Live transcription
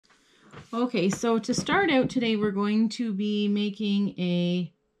Okay, so to start out today, we're going to be making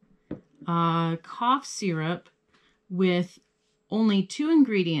a cough syrup with only 2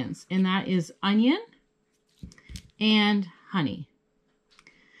 ingredients, and that is onion and honey.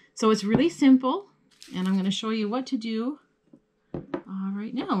 So it's really simple, and I'm going to show you what to do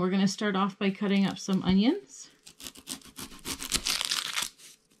right now. We're going to start off by cutting up some onions.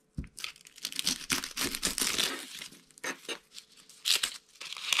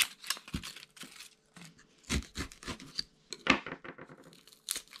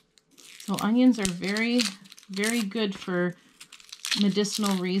 So onions are very, very good for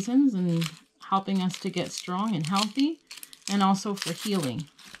medicinal reasons and helping us to get strong and healthy, and also for healing.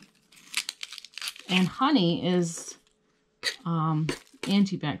 And honey is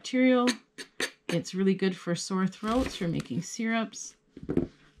antibacterial. It's really good for sore throats, for making syrups. And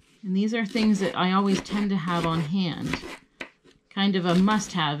these are things that I always tend to have on hand. Kind of a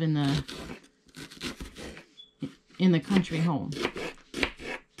must-have in the country home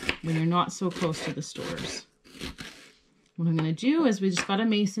when you're not so close to the stores. What I'm going to do is we just got a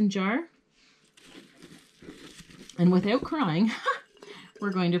mason jar. And without crying,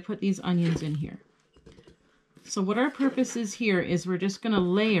 we're going to put these onions in here. So what our purpose is here is we're just going to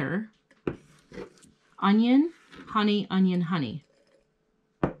layer onion, honey, onion, honey.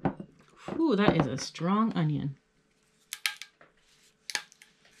 Ooh, that is a strong onion.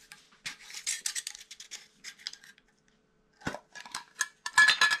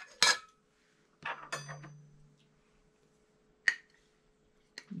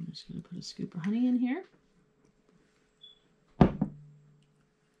 I'm just going to put a scoop of honey in here.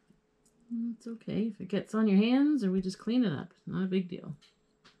 It's okay if it gets on your hands, or we just clean it up. It's not a big deal.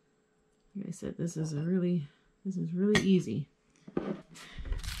 Like I said, this is really easy. And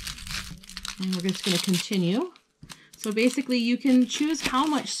we're just going to continue. So basically, you can choose how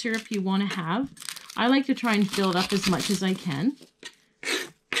much syrup you want to have. I like to try and fill it up as much as I can.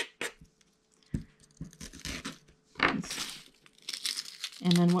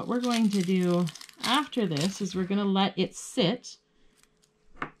 And then what we're going to do after this is we're going to let it sit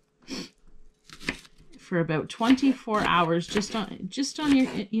for about 24 hours, just on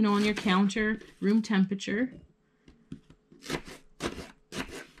your, on your counter, room temperature.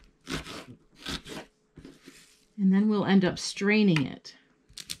 And then we'll end up straining it.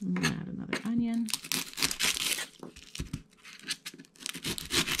 I'm going to add another onion.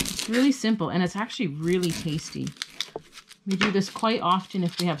 It's really simple, and it's actually really tasty. We do this quite often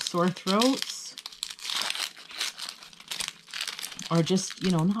if we have sore throats, or just,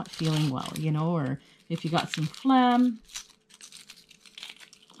 not feeling well, or if you got some phlegm.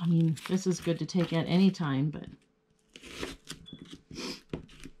 I mean, this is good to take at any time, but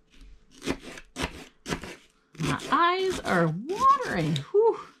my eyes are watering.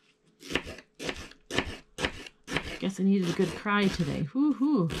 Whew. Guess I needed a good cry today.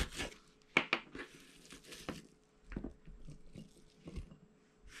 Whoo-hoo.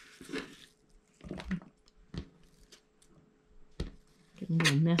 Getting a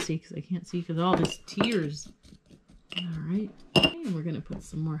little messy because I can't see because of all these tears. All right. Okay, and we're going to put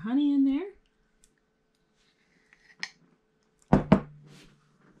some more honey in there.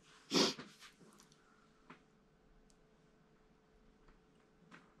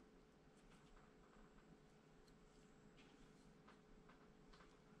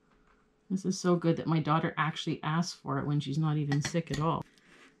 This is so good that my daughter actually asked for it when she's not even sick at all.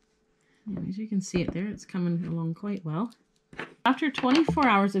 And as you can see it there, it's coming along quite well. After 24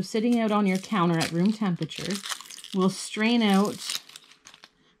 hours of sitting out on your counter at room temperature, we'll strain out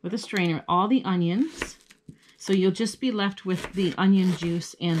with a strainer all the onions. So you'll just be left with the onion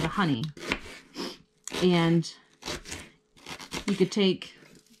juice and the honey. And you could take,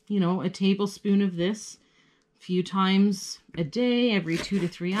 a tablespoon of this a few times a day, every 2 to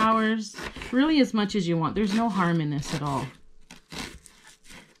 3 hours, really as much as you want. There's no harm in this at all.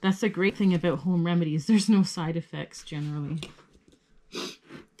 That's the great thing about home remedies. There's no side effects generally. All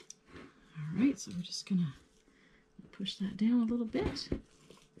right, so we're just gonna push that down a little bit,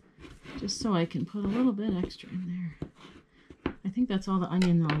 just so I can put a little bit extra in there. I think that's all the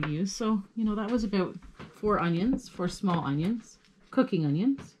onion I'll use. So, that was about 4 onions, 4 small onions, cooking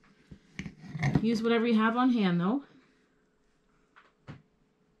onions. Use whatever you have on hand though.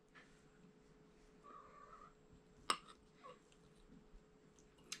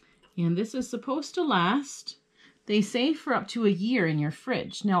 And this is supposed to last, they say, for up to a year in your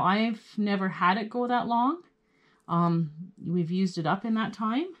fridge. Now, I've never had it go that long. We've used it up in that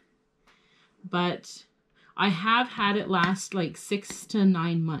time. But I have had it last like 6 to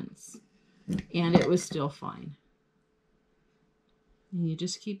 9 months. And it was still fine. And you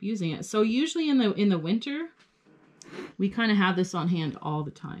just keep using it. So usually in the winter, we kind of have this on hand all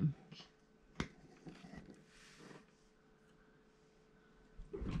the time.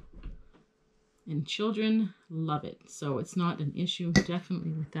 And children love it. So it's not an issue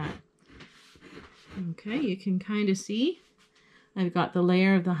definitely with that. Okay, you can kind of see I've got the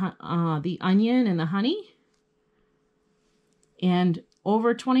layer of the onion and the honey. And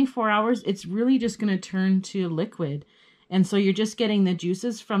over 24 hours, it's really just going to turn to liquid. And so you're just getting the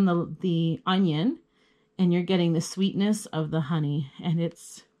juices from the onion, and you're getting the sweetness of the honey. And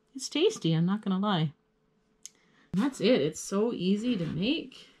it's tasty, I'm not going to lie. And that's it. It's so easy to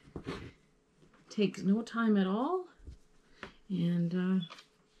make. Takes no time at all. And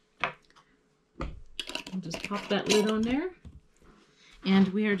I'll just pop that lid on there. And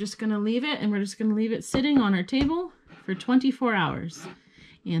we are just going to leave it, and we're just going to leave it sitting on our table for 24 hours.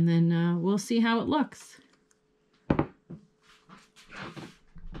 And then we'll see how it looks.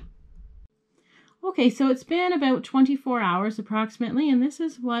 Okay, so it's been about 24 hours approximately, and this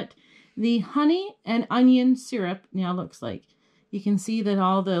is what the honey and onion syrup now looks like. You can see that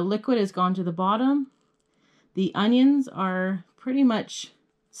all the liquid has gone to the bottom. The onions are pretty much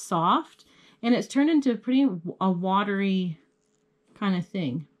soft, and it's turned into a watery kind of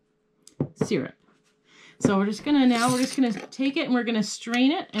thing, syrup. So we're just gonna take it and we're gonna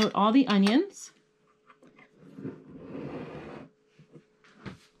strain it out all the onions.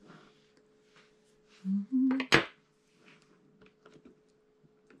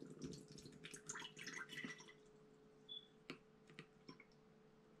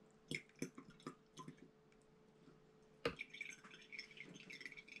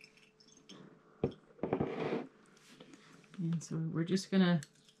 And so we're just gonna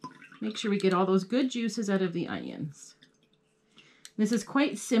make sure we get all those good juices out of the onions. This is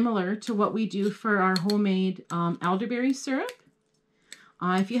quite similar to what we do for our homemade elderberry syrup.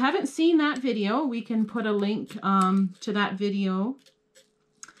 If you haven't seen that video, we can put a link to that video,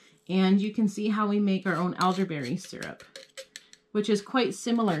 and you can see how we make our own elderberry syrup, which is quite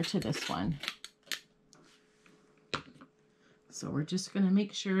similar to this one. So we're just going to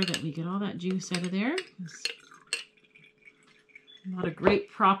make sure that we get all that juice out of there. There's a lot of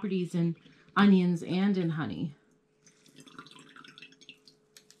great properties in onions and in honey.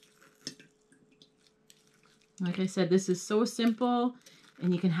 Like I said, this is so simple,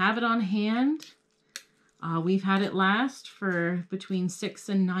 and you can have it on hand. We've had it last for between 6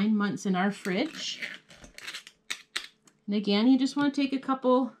 and 9 months in our fridge. And again, you just want to take a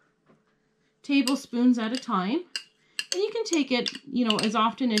couple tablespoons at a time. And you can take it, you know, as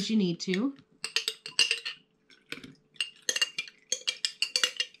often as you need to.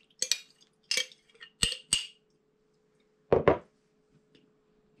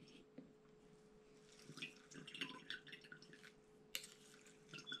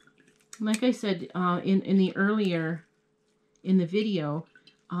 Like I said in the video,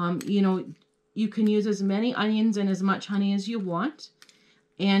 you know, you can use as many onions and as much honey as you want.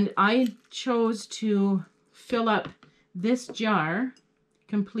 And I chose to fill up this jar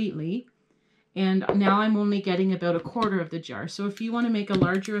completely. And now I'm only getting about 1/4 of the jar. So if you want to make a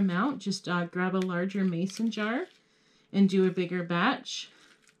larger amount, just grab a larger mason jar and do a bigger batch.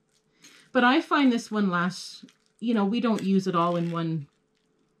 But I find this one lasts, you know, we don't use it all in one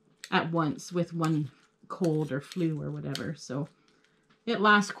at once with one cold or flu or whatever. So it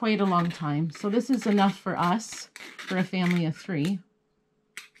lasts quite a long time. So this is enough for us, for a family of 3.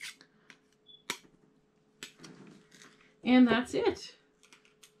 And that's it.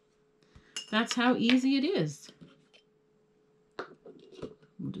 That's how easy it is.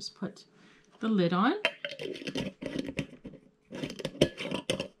 We'll just put the lid on.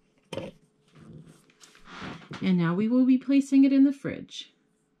 And now we will be placing it in the fridge.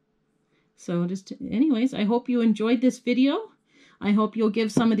 So just anyways, I hope you enjoyed this video. I hope you'll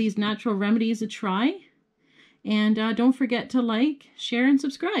give some of these natural remedies a try. And don't forget to like, share, and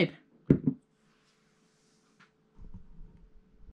subscribe.